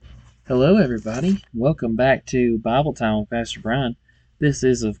Hello, everybody. Welcome back to Bible Time with Pastor Brian. This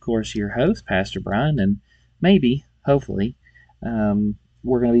is, of course, your host, Pastor Brian, and maybe, hopefully,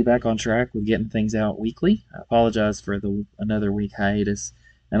 we're going to be back on track with getting things out weekly. I apologize for the another week hiatus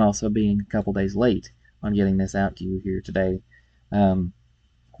and also being a couple days late on getting this out to you here today. I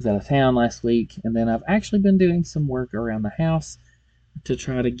was out of town last week, and then I've actually been doing some work around the house to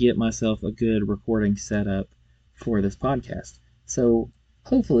try to get myself a good recording setup for this podcast. So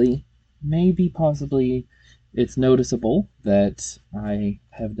hopefully, maybe possibly, it's noticeable that I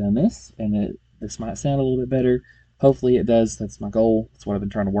have done this, and this might sound a little bit better. Hopefully it does. That's my goal. That's what I've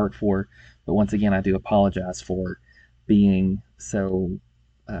been trying to work for. But once again, I do apologize for being so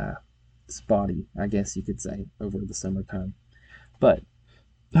spotty, I guess you could say, over the summertime. But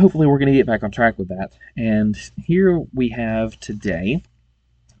hopefully we're going to get back on track with that. And here we have today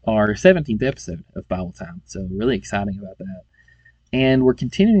our 17th episode of Bible Time. So really exciting about that. And we're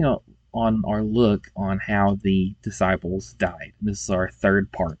continuing on our look on how the disciples died. This is our third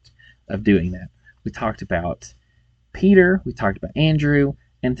part of doing that. We talked about Peter, we talked about Andrew,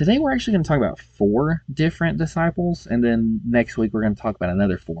 and today we're actually going to talk about 4 different disciples, and then next week we're going to talk about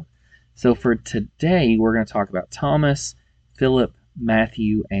another 4. So for today, we're going to talk about Thomas, Philip,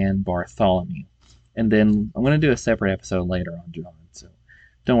 Matthew, and Bartholomew. And then I'm going to do a separate episode later on John, so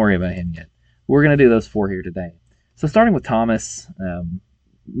don't worry about him yet. We're going to do those 4 here today. So starting with Thomas,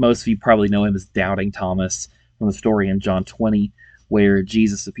 most of you probably know him as Doubting Thomas from the story in John 20, where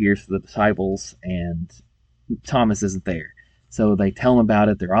Jesus appears to the disciples and Thomas isn't there. So they tell him about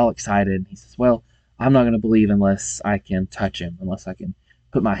it. They're all excited. And he says, well, I'm not going to believe unless I can touch him, unless I can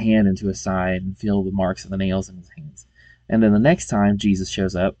put my hand into his side and feel the marks of the nails in his hands. And then the next time Jesus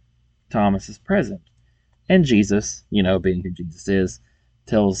shows up, Thomas is present. And Jesus, being who Jesus is,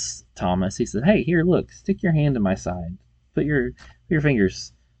 tells Thomas, he said, hey, here, look, stick your hand in my side. Put your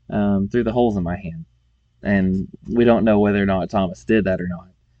fingers through the holes in my hand. And we don't know whether or not Thomas did that or not,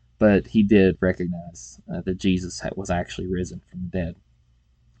 but he did recognize that Jesus was actually risen from the dead.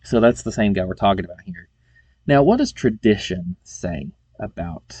 So that's the same guy we're talking about here. Now, what does tradition say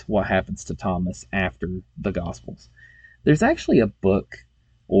about what happens to Thomas after the Gospels? There's actually a book,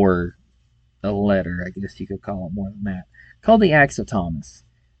 or a letter, I guess you could call it more than that, called the Acts of Thomas.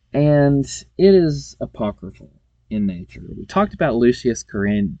 And it is apocryphal in nature. We talked about Lucius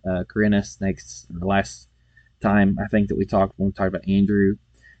Quirinus last time, I think, that we talked when we talked about Andrew.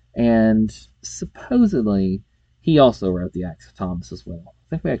 And supposedly, he also wrote the Acts of Thomas as well. I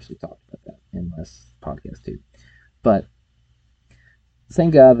think we actually talked about that in last podcast too. But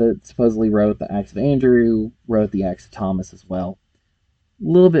same guy that supposedly wrote the Acts of Andrew wrote the Acts of Thomas as well.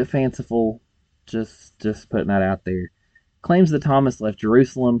 A little bit fanciful, just putting that out there. Claims that Thomas left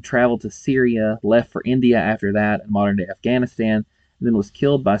Jerusalem, traveled to Syria, left for India after that, in modern-day Afghanistan, and then was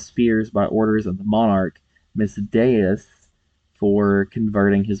killed by spears by orders of the monarch, Misdaeus, for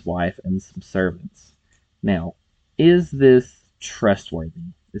converting his wife and some servants. Now, is this trustworthy?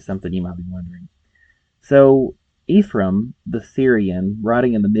 Is something you might be wondering. So, Ephraim, the Syrian,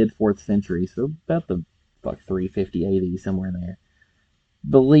 writing in the mid-4th century, so about the 350 AD, somewhere in there,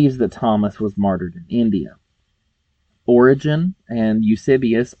 believes that Thomas was martyred in India. Origen and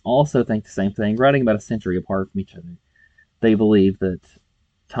Eusebius also think the same thing, writing about a century apart from each other. They believe that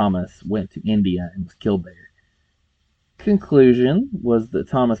Thomas went to India and was killed there. Conclusion was that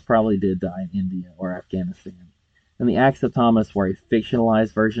Thomas probably did die in India or Afghanistan. And the Acts of Thomas were a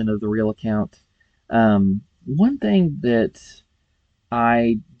fictionalized version of the real account. One thing that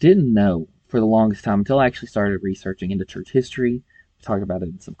I didn't know for the longest time until I actually started researching into church history, talked about it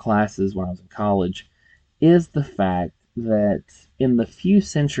in some classes when I was in college, is the fact that in the few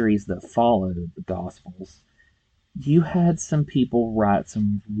centuries that followed the Gospels, you had some people write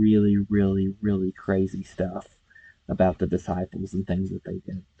some really, really, really crazy stuff about the disciples and things that they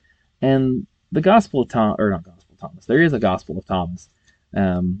did. And the Gospel of Thomas, or not Gospel of Thomas, there is a Gospel of Thomas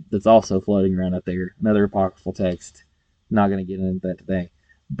that's also floating around up there, another apocryphal text. Not going to get into that today.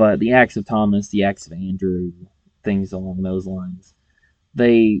 But the Acts of Thomas, the Acts of Andrew, things along those lines,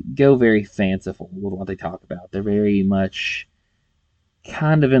 they go very fanciful with what they talk about. They're very much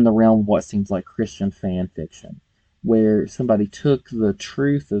kind of in the realm of what seems like Christian fan fiction, where somebody took the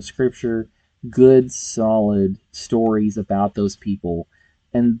truth of Scripture, good, solid stories about those people,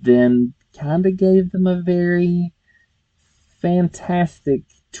 and then kind of gave them a very fantastic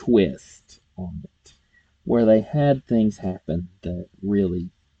twist on it, where they had things happen that really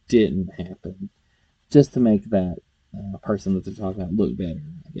didn't happen, just to make that person that they're talking about look better,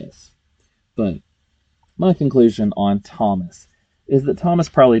 I guess. But my conclusion on Thomas is that Thomas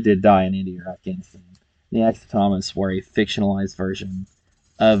probably did die in India or Afghanistan. The Acts of Thomas were a fictionalized version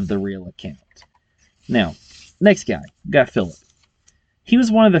of the real account. Now, next guy, we got Philip. He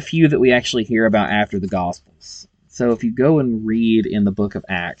was one of the few that we actually hear about after the Gospels. So if you go and read in the book of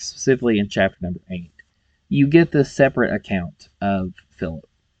Acts, specifically in chapter number 8, you get this separate account of Philip.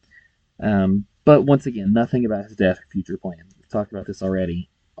 But once again, nothing about his death or future plans. We've talked about this already.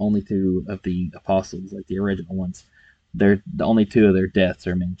 Only two of the apostles, like the original ones, only two of their deaths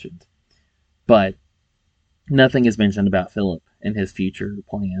are mentioned. But nothing is mentioned about Philip and his future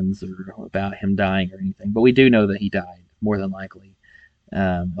plans or about him dying or anything. But we do know that he died, more than likely,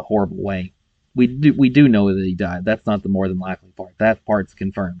 a horrible way. We do know that he died. That's not the more than likely part. That part's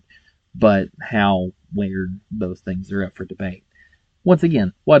confirmed. But how, where, those things are up for debate. Once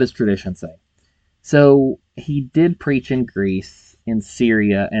again, what does tradition say? So he did preach in Greece, in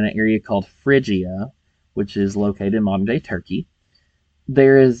Syria, and an area called Phrygia, which is located in modern-day Turkey.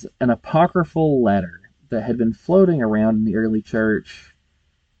 There is an apocryphal letter that had been floating around in the early church,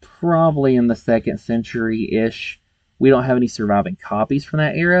 probably in the 2nd century-ish. We don't have any surviving copies from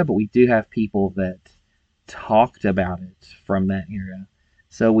that era, but we do have people that talked about it from that era.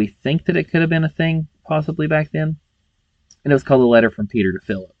 So we think that it could have been a thing, possibly back then. And it was called a letter from Peter to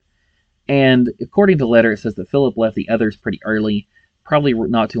Philip. And according to the letter, it says that Philip left the others pretty early, probably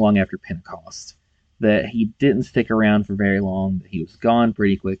not too long after Pentecost. That he didn't stick around for very long, that he was gone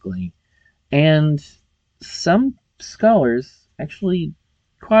pretty quickly. And some scholars, actually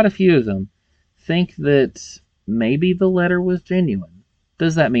quite a few of them, think that maybe the letter was genuine.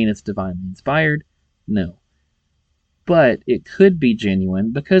 Does that mean it's divinely inspired? No. But it could be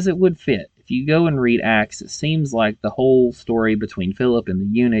genuine because it would fit. If you go and read Acts, it seems like the whole story between Philip and the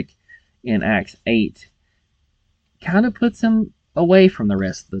eunuch in Acts 8 kind of puts him away from the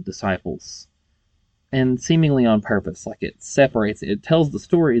rest of the disciples. And seemingly on purpose. Like it separates, it tells the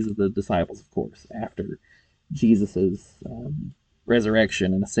stories of the disciples, of course, after Jesus's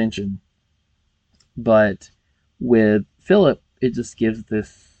resurrection and ascension. But with Philip, it just gives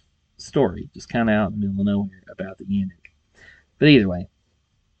this story, just kind of out in the middle of nowhere about the eunuch. But either way,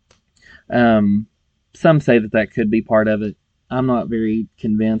 some say that could be part of it. I'm not very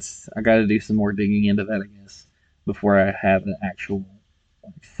convinced. I got to do some more digging into that, I guess, before I have the actual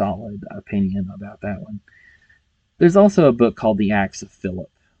solid opinion about that one. There's also a book called The Acts of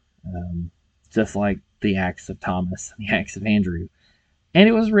Philip, just like the Acts of Thomas and the Acts of Andrew. And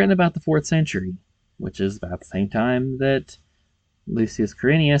it was written about the 4th century, which is about the same time that Lucius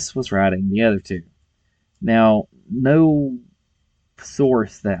Quirinius was writing the other two. Now, no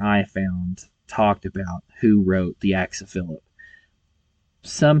source that I found talked about who wrote the Acts of Philip.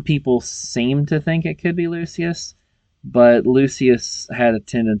 Some people seem to think it could be Lucius, but Lucius had a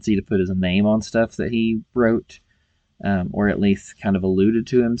tendency to put his name on stuff that he wrote, or at least kind of alluded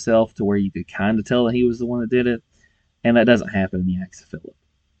to himself to where you could kind of tell that he was the one that did it, and that doesn't happen in the Acts of Philip.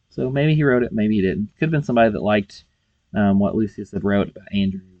 So maybe he wrote it, maybe he didn't. Could have been somebody that liked what Lucius had wrote about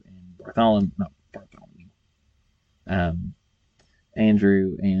Andrew and Bartholomew, not Bartholomew,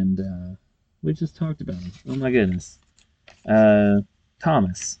 Andrew and we just talked about him. Oh my goodness.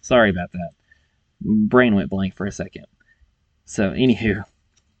 Thomas. Sorry about that. Brain went blank for a second. So, anywho,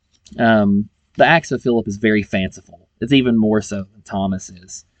 the Acts of Philip is very fanciful. It's even more so than Thomas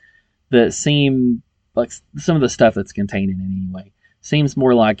is. That seem like some of the stuff that's contained in it anyway seems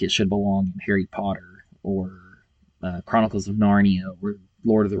more like it should belong in Harry Potter or Chronicles of Narnia or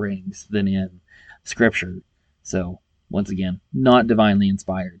Lord of the Rings than in Scripture. So, once again, not divinely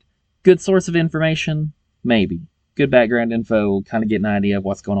inspired. Good source of information? Maybe. Good background info, kind of get an idea of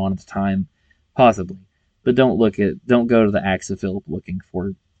what's going on at the time? Possibly. But don't go to the Acts of Philip looking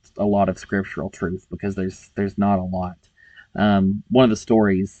for a lot of scriptural truth, because there's not a lot. One of the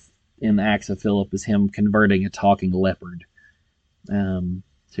stories in the Acts of Philip is him converting a talking leopard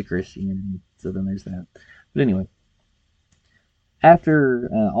to Christianity. So then there's that. But anyway, after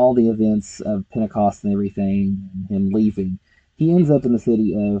all the events of Pentecost and everything, and him leaving, he ends up in the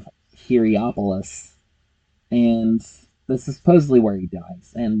city of Hierapolis, and this is supposedly where he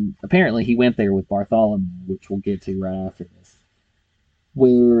dies. And apparently he went there with Bartholomew, which we'll get to right after this,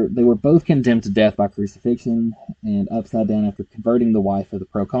 where they were both condemned to death by crucifixion and upside down after converting the wife of the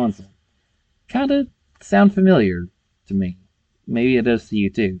proconsul. Kind of sound familiar to me. Maybe it does to you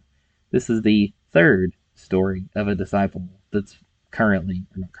too. This is the third story of a disciple that's currently,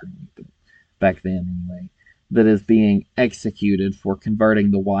 or not currently, but back then anyway, that is being executed for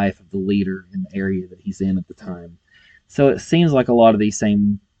converting the wife of the leader in the area that he's in at the time. So it seems like a lot of these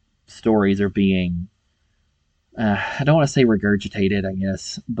same stories are being, I don't want to say regurgitated, I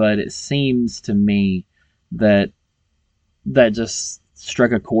guess, but it seems to me that just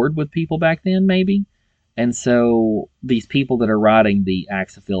struck a chord with people back then, maybe, And so these people that are writing the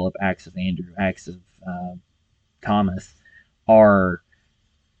Acts of Philip, Acts of Andrew, Acts of Thomas are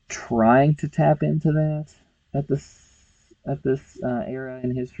trying to tap into that at this era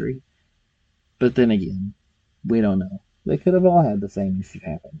in history. But then again, we don't know. They could have all had the same issue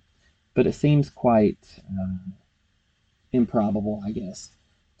happen. But it seems quite improbable, I guess,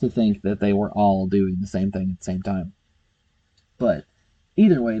 to think that they were all doing the same thing at the same time. But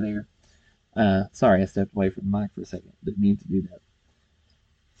either way, there. Sorry, I stepped away from the mic for a second. Didn't mean to do that.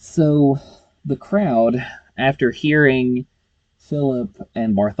 So the crowd, after hearing Philip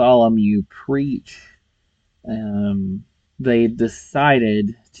and Bartholomew preach, um, they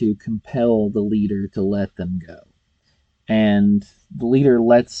decided to compel the leader to let them go. And the leader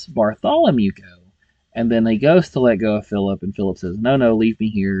lets Bartholomew go. And then he goes to let go of Philip, and Philip says, "No, no, leave me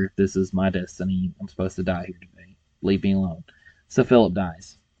here. This is my destiny. I'm supposed to die here today. Leave me alone." So Philip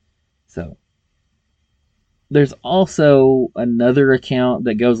dies. So there's also another account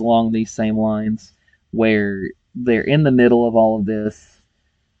that goes along these same lines where they're in the middle of all of this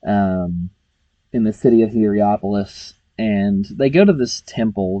um, in the city of Heliopolis, and they go to this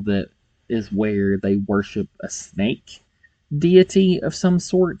temple that is where they worship a snake deity of some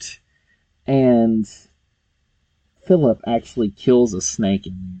sort, and Philip actually kills a snake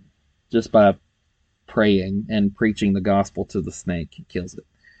in there just by praying and preaching the gospel to the snake. He kills it.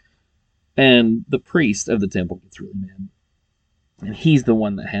 And the priest of the temple gets really mad. And he's the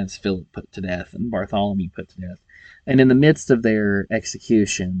one that has Philip put to death and Bartholomew put to death. And in the midst of their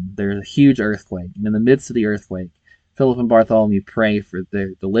execution, there's a huge earthquake. And in the midst of the earthquake, Philip and Bartholomew pray for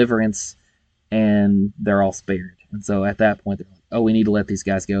their deliverance, and they're all spared. And so at that point, they're like, "Oh, we need to let these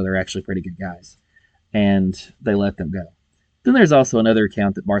guys go. They're actually pretty good guys." And they let them go. Then there's also another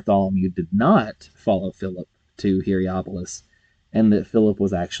account that Bartholomew did not follow Philip to Hierapolis, and that Philip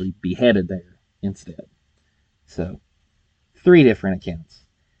was actually beheaded there instead. So, three different accounts.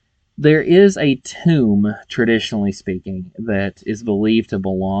 There is a tomb, traditionally speaking, that is believed to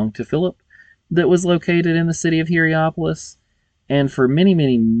belong to Philip that was located in the city of Hierapolis. And for many,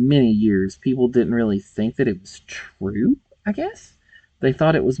 many, many years, people didn't really think that it was true, I guess. They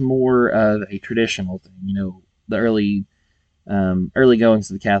thought it was more of a traditional thing. You know, the early goings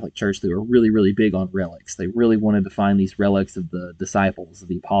of the Catholic Church, they were really, really big on relics. They really wanted to find these relics of the disciples, of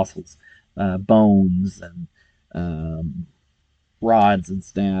the apostles, bones and rods and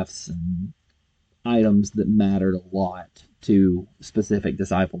staffs and items that mattered a lot to specific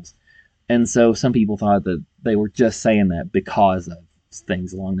disciples. And so some people thought that they were just saying that because of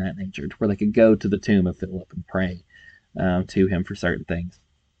things along that nature, to where they could go to the tomb of Philip and pray to him for certain things.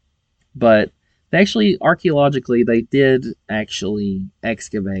 But they actually, archaeologically, they did actually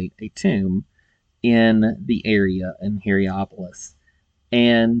excavate a tomb in the area in Hierapolis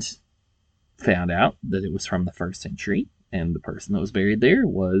and found out that it was from the first century, and the person that was buried there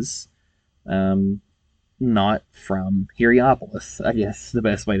was um, not from Hierapolis, I guess is the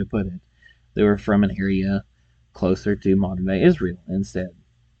best way to put it. They were from an area closer to modern day Israel instead.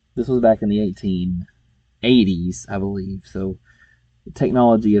 This was back in the 1880s, I believe, so the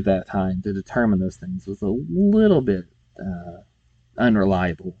technology at that time to determine those things was a little bit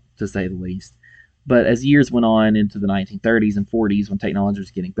unreliable, to say the least. But as years went on into the 1930s and 40s, when technology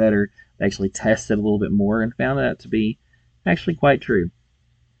was getting better, they actually tested a little bit more and found that to be actually quite true.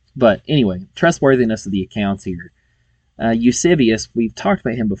 But anyway, trustworthiness of the accounts here. Eusebius, we've talked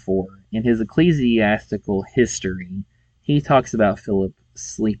about him before. In his ecclesiastical history, he talks about Philip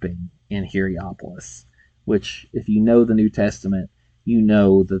sleeping in Hierapolis, which, if you know the New Testament, you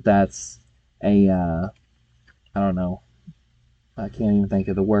know that that's I don't know, I can't even think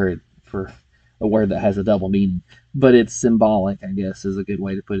of the word for a word that has a double meaning, but it's symbolic, I guess, is a good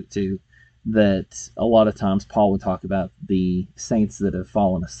way to put it too. That a lot of times Paul would talk about the saints that have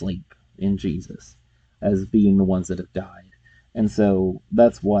fallen asleep in Jesus as being the ones that have died. And so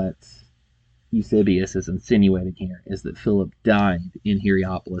that's what Eusebius is insinuating here, is that Philip died in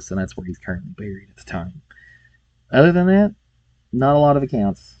Hierapolis, and that's where he's currently buried at the time. Other than that, not a lot of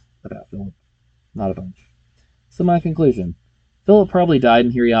accounts about Philip. Not a bunch. So my conclusion, Philip probably died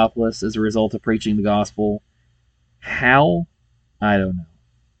in Hierapolis as a result of preaching the gospel. How? I don't know.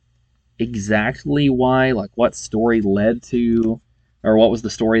 Exactly why, like what story led to, or what was the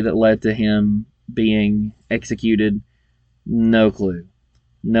story that led to him being executed? No clue.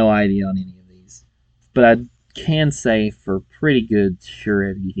 No idea on any of these. But I can say for pretty good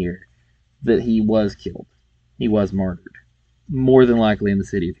surety here that he was killed. He was martyred. More than likely in the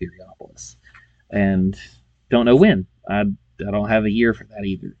city of Hierapolis. And don't know when. I don't have a year for that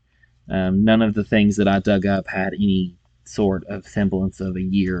either. None of the things that I dug up had any sort of semblance of a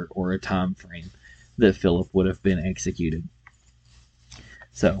year or a time frame. that Philip would have been executed.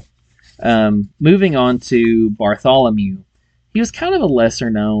 So, moving on to Bartholomew, he was kind of a lesser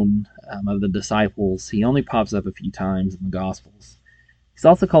known of the disciples. He only pops up a few times in the Gospels. He's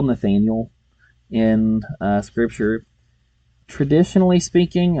also called Nathaniel in Scripture. Traditionally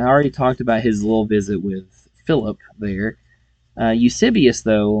speaking, I already talked about his little visit with Philip there. Eusebius,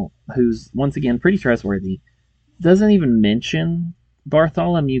 though, who's once again pretty trustworthy, doesn't even mention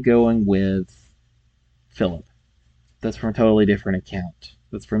Bartholomew going with Philip. That's from a totally different account.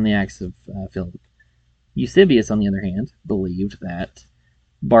 That's from the Acts of Philip. Eusebius, on the other hand, believed that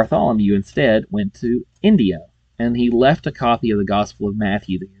Bartholomew instead went to India, and he left a copy of the Gospel of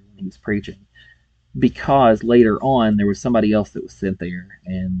Matthew there when he was preaching, because later on there was somebody else that was sent there,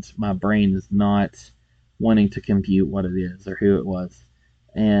 and my brain is not wanting to compute what it is or who it was.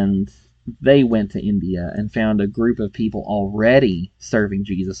 And they went to India and found a group of people already serving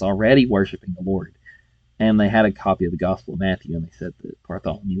Jesus, already worshiping the Lord. And they had a copy of the Gospel of Matthew, and they said that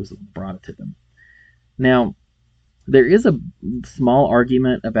Bartholomew was the one who brought it to them. Now, there is a small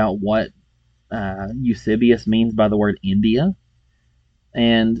argument about what Eusebius means by the word India.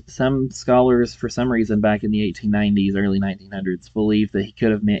 And some scholars, for some reason, back in the 1890s, early 1900s, believed that he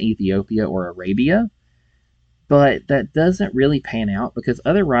could have meant Ethiopia or Arabia. But that doesn't really pan out, because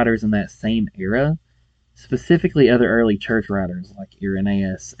other writers in that same era, specifically other early church writers like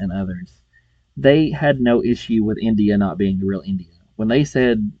Irenaeus and others, they had no issue with India not being the real India. When they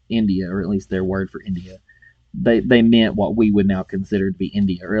said India, or at least their word for India, they meant what we would now consider to be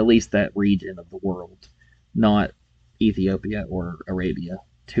India, or at least that region of the world, not Ethiopia or Arabia,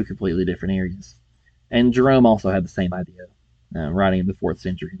 two completely different areas. And Jerome also had the same idea, writing in the 4th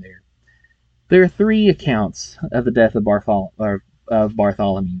century there. There are 3 accounts of the death of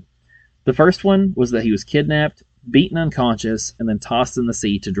Bartholomew. The first one was that he was kidnapped, beaten unconscious, and then tossed in the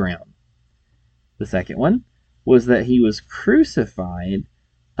sea to drown. The second one was that he was crucified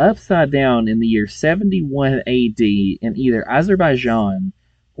upside down in the year 71 AD in either Azerbaijan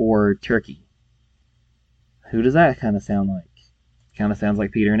or Turkey. Who does that kind of sound like? Kind of sounds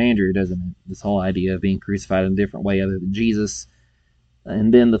like Peter and Andrew, doesn't it? This whole idea of being crucified in a different way other than Jesus.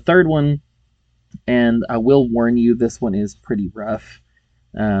 And then the third one, and I will warn you, this one is pretty rough.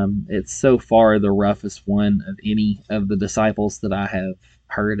 It's so far the roughest one of any of the disciples that I have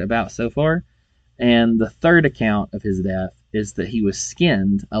heard about so far. And the third account of his death is that he was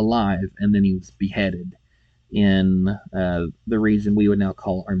skinned alive and then he was beheaded in the region we would now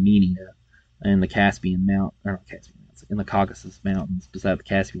call Armenia, in the Caspian Mount, or not Caspian Mountains, in the Caucasus Mountains beside the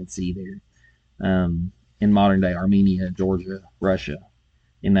Caspian Sea there, in modern day Armenia, Georgia, Russia,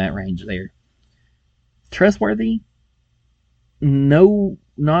 in that range there. Trustworthy? No,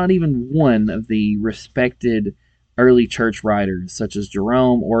 not even one of the respected early church writers such as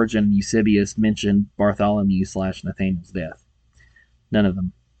Jerome, Origen, and Eusebius mentioned Bartholomew / Nathaniel's death. None of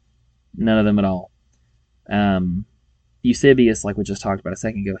them. None of them at all. Eusebius, like we just talked about a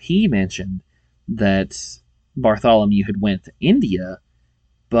second ago, he mentioned that Bartholomew had went to India,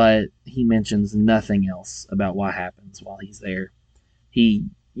 but he mentions nothing else about what happens while he's there.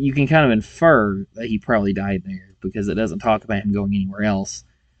 You can kind of infer that he probably died there, because it doesn't talk about him going anywhere else.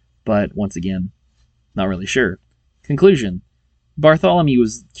 But once again, not really sure. Conclusion: Bartholomew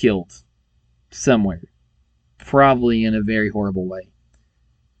was killed somewhere, probably in a very horrible way.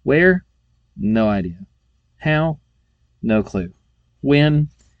 Where? No idea. How? No clue. When?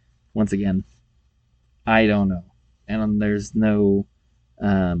 Once again, I don't know. And there's no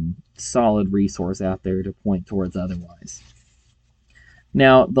solid resource out there to point towards otherwise.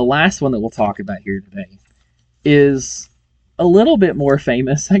 Now, the last one that we'll talk about here today is a little bit more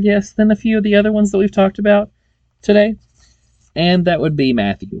famous, I guess, than a few of the other ones that we've talked about today, and that would be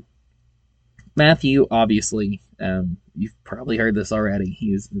Matthew. Matthew, obviously, you've probably heard this already.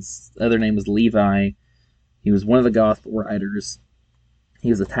 His other name was Levi. He was one of the gospel writers. He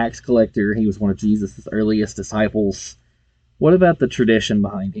was a tax collector. He was one of Jesus' earliest disciples. What about the tradition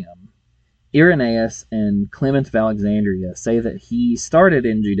behind him? Irenaeus and Clement of Alexandria say that he started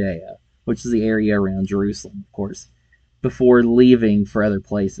in Judea, which is the area around Jerusalem, of course, before leaving for other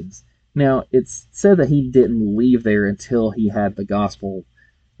places. Now, it's said that he didn't leave there until he had the gospel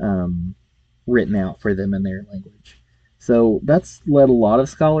written out for them in their language. So that's led a lot of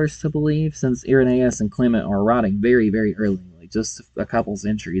scholars to believe, since Irenaeus and Clement are writing very, very early, like just a couple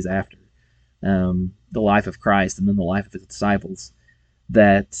centuries after the life of Christ and then the life of the disciples,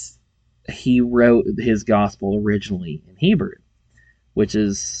 that he wrote his gospel originally in Hebrew, which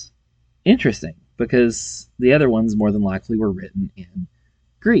is interesting because the other ones more than likely were written in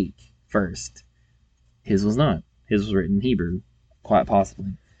Greek first. His was not. His was written in Hebrew, quite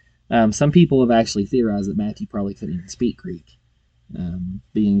possibly. Some people have actually theorized that Matthew probably couldn't even speak Greek,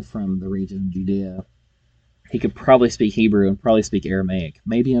 being from the region of Judea. He could probably speak Hebrew and probably speak Aramaic,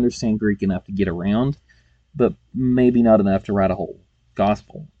 maybe understand Greek enough to get around, but maybe not enough to write a whole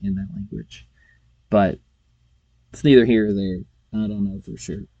gospel in that language. But it's neither here or there. I don't know for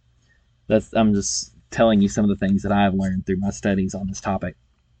sure. I'm just telling you some of the things that I've learned through my studies on this topic.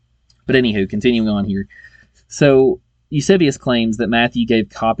 But anywho, continuing on here. So Eusebius claims that Matthew gave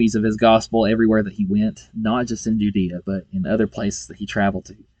copies of his gospel everywhere that he went, not just in Judea, but in other places that he traveled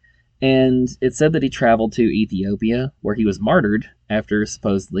to. And it said that he traveled to Ethiopia, where he was martyred after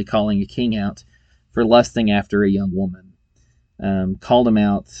supposedly calling a king out for lusting after a young woman. Called him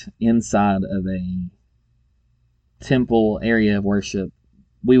out inside of a temple area of worship.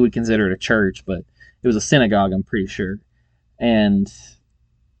 We would consider it a church, but it was a synagogue, I'm pretty sure. And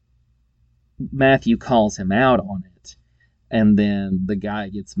Matthew calls him out on it. And then the guy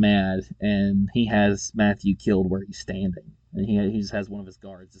gets mad, and he has Matthew killed where he's standing. And he just has one of his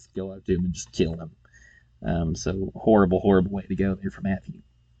guards just go up to him and just kill him. So horrible, horrible way to go there for Matthew.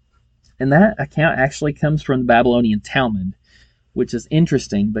 And that account actually comes from the Babylonian Talmud, which is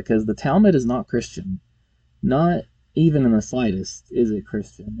interesting because the Talmud is not Christian. Not even in the slightest is it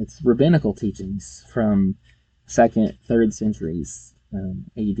Christian. It's rabbinical teachings from 2nd, 3rd centuries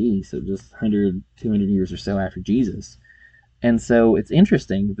AD, so just 100, 200 years or so after Jesus. And so it's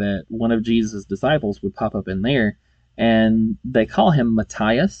interesting that one of Jesus' disciples would pop up in there, and they call him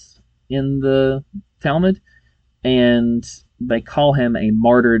Matthias in the Talmud, and they call him a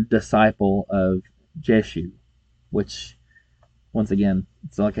martyred disciple of Jeshu, which, once again,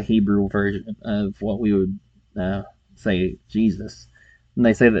 it's like a Hebrew version of what we would say Jesus. And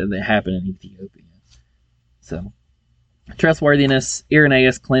they say that it happened in Ethiopia. So, trustworthiness,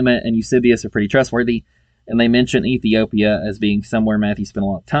 Irenaeus, Clement, and Eusebius are pretty trustworthy, and they mention Ethiopia as being somewhere Matthew spent a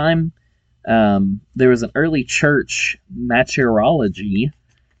lot of time. There was an early church martyrology,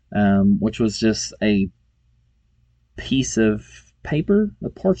 which was just a piece of paper, a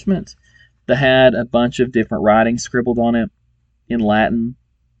parchment, that had a bunch of different writings scribbled on it in Latin.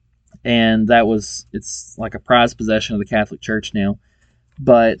 And it's like a prized possession of the Catholic Church now.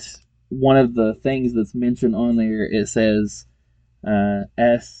 But one of the things that's mentioned on there, it says,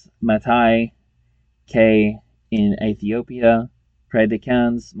 S. Mattai K in Ethiopia,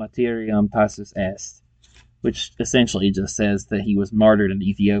 predicans martyrium passus est, which essentially just says that he was martyred in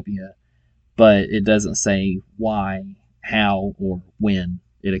Ethiopia, but it doesn't say why, how, or when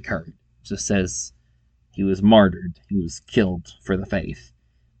it occurred. It just says he was martyred, he was killed for the faith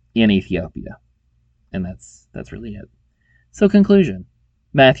in Ethiopia. And that's really it. So conclusion.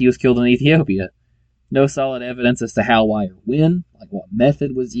 Matthew was killed in Ethiopia. No solid evidence as to how, why, or when, like what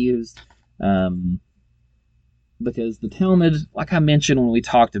method was used. Because the Talmud, like I mentioned when we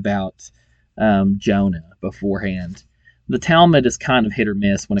talked about Jonah beforehand, the Talmud is kind of hit or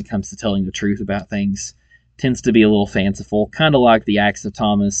miss when it comes to telling the truth about things. Tends to be a little fanciful, kind of like the Acts of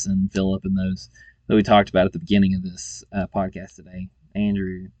Thomas and Philip and those that we talked about at the beginning of this podcast today.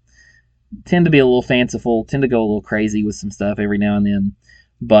 Andrew tend to be a little fanciful, tend to go a little crazy with some stuff every now and then,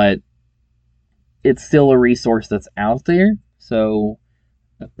 but it's still a resource that's out there. So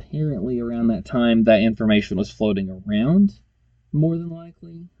apparently around that time, that information was floating around, more than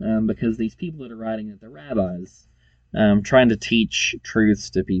likely, because these people that are writing it, they're rabbis, trying to teach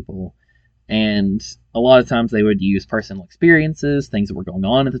truths to people. And a lot of times they would use personal experiences, things that were going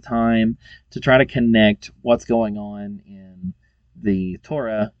on at the time, to try to connect what's going on in the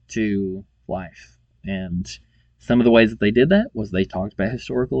Torah to life. And some of the ways that they did that was they talked about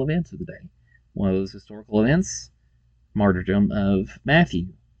historical events of the day. One of those historical events, martyrdom of Matthew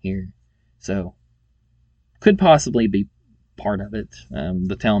here. So, could possibly be part of it.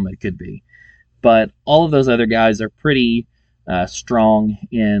 The Talmud could be. But all of those other guys are pretty strong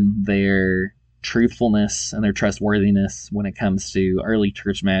in their truthfulness and their trustworthiness when it comes to early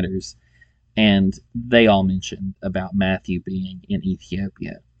church matters. And they all mentioned about Matthew being in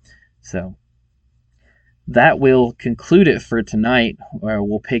Ethiopia. So, that will conclude it for tonight.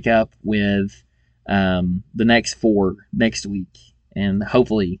 We'll pick up with the next 4 next week. And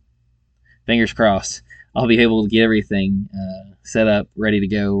hopefully, fingers crossed, I'll be able to get everything set up, ready to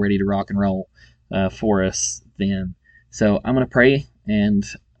go, ready to rock and roll for us then. So I'm going to pray, and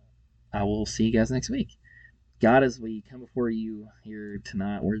I will see you guys next week. God, as we come before you here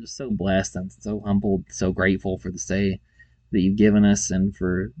tonight, we're just so blessed. I'm so humbled, so grateful for this day that you've given us and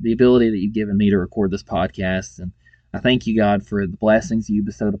for the ability that you've given me to record this podcast. And I thank you, God, for the blessings you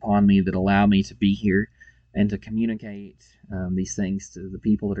bestowed upon me that allow me to be here and to communicate these things to the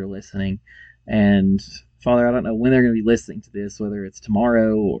people that are listening. And Father, I don't know when they're going to be listening to this, whether it's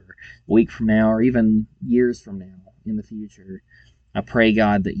tomorrow or a week from now or even years from now in the future. I pray,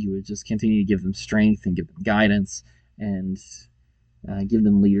 God, that you would just continue to give them strength and give them guidance and give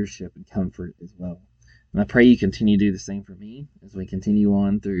them leadership and comfort as well. And I pray you continue to do the same for me as we continue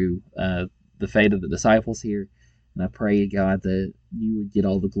on through the fate of the disciples here. And I pray, God, that you would get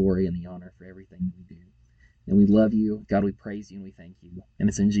all the glory and the honor for everything that we do. And we love you. God, we praise you and we thank you. And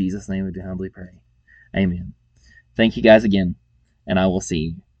it's in Jesus' name we do humbly pray. Amen. Thank you guys again, and I will see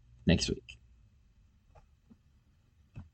you next week.